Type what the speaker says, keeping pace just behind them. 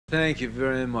Thank you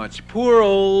very much. Poor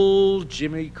old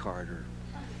Jimmy Carter.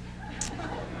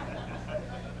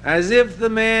 As if the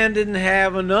man didn't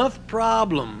have enough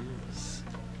problems.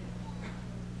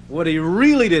 What he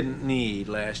really didn't need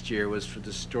last year was for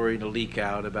the story to leak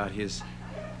out about his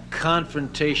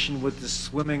confrontation with the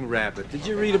swimming rabbit. Did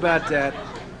you read about that?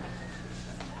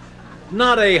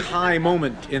 Not a high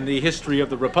moment in the history of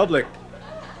the Republic.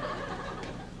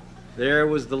 There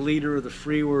was the leader of the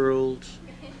free world,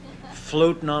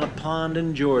 floating on a pond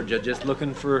in Georgia, just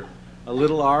looking for a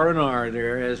little R&R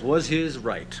there, as was his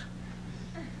right.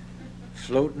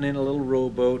 Floating in a little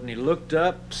rowboat, and he looked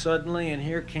up suddenly, and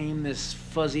here came this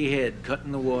fuzzy head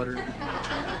cutting the water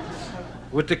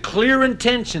with the clear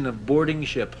intention of boarding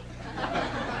ship.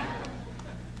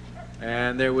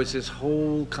 And there was this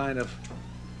whole kind of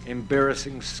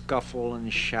embarrassing scuffle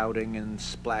and shouting and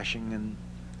splashing, and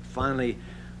finally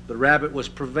the rabbit was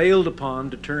prevailed upon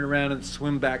to turn around and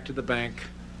swim back to the bank,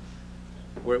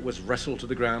 where it was wrestled to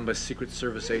the ground by Secret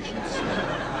Service agents,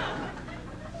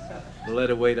 led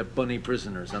away to Bunny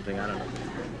prison or something, I don't know.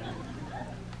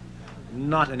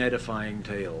 Not an edifying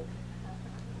tale.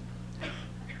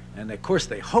 And of course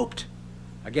they hoped,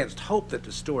 against hope, that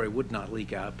the story would not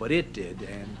leak out, but it did,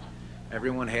 and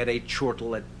everyone had a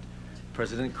chortle at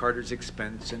President Carter's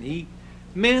expense, and he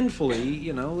manfully,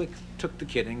 you know, took the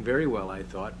kidding very well, I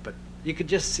thought, but you could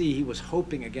just see he was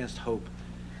hoping against hope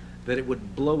that it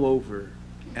would blow over.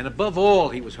 And above all,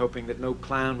 he was hoping that no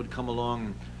clown would come along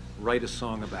and write a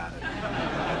song about it.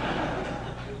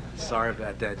 Sorry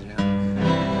about that, Jim.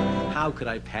 How could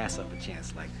I pass up a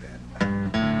chance like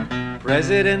that?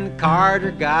 President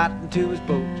Carter got into his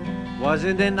boat,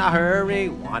 wasn't in a hurry,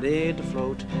 wanted to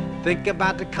float. Think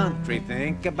about the country,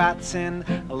 think about sin.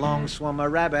 Along swum a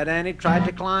rabbit and he tried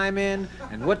to climb in.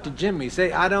 And what did Jimmy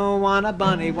say? I don't want a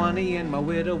bunny, Wunny, in my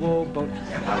widow boat.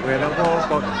 In my widow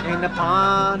boat in the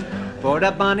pond. For the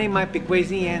bunny might be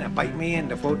crazy and bite me in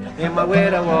the foot. In my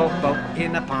widow boat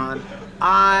in the pond.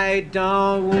 I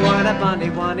don't want a bunny,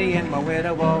 Wunny, in my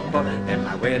widow boat. In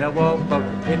my widow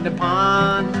boat in the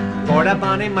pond. For the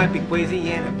bunny might be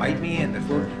crazy and bite me in the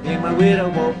foot. In my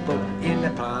widow boat in the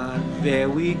pond.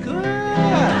 Very good.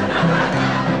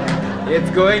 It's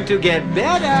going to get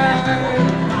better.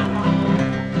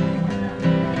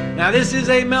 Now this is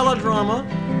a melodrama,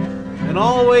 and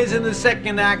always in the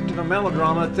second act of a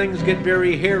melodrama, things get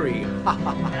very hairy.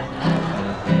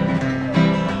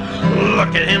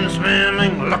 Look at him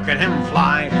swimming, look at him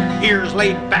fly, ears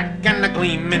laid back and a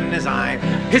gleam in his eye,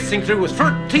 hissing through his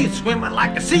front teeth, swimming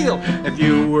like a seal. If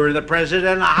you were the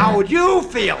president, how would you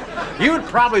feel? You'd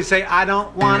probably say, I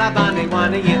don't want a bunny,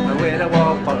 Wunny, in my widow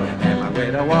boat, in my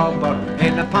widow boat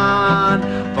in the pond.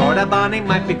 For the bunny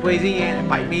might be crazy and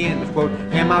bite me in the throat.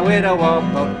 In my widow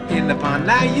boat in the pond.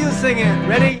 Now you sing it,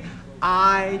 ready?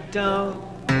 I don't.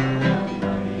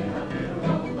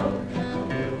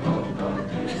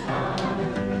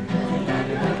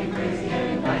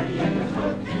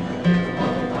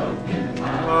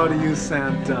 Oh, do you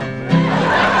sound dumb?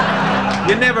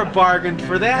 You never bargained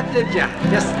for that, did ya?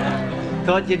 Just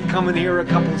thought you'd come and hear a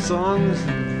couple songs.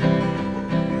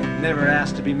 Never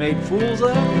asked to be made fools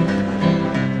of.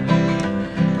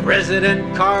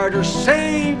 President Carter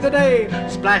saved the day,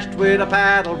 splashed with a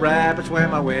paddle, rabbit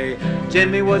swam away.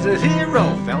 Jimmy was his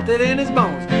hero, felt it in his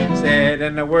bones. Said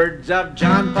in the words of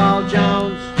John Paul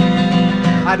Jones,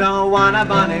 I don't want a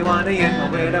bunny, Wunny, in my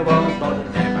widow boat.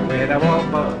 Widow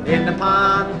boat in the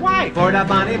pond. Why? For the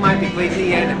bunny might be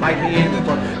crazy and it might be in the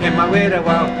boat. In my widow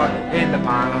boat in the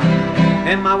pond.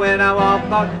 In my widow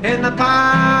boat in the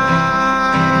pond.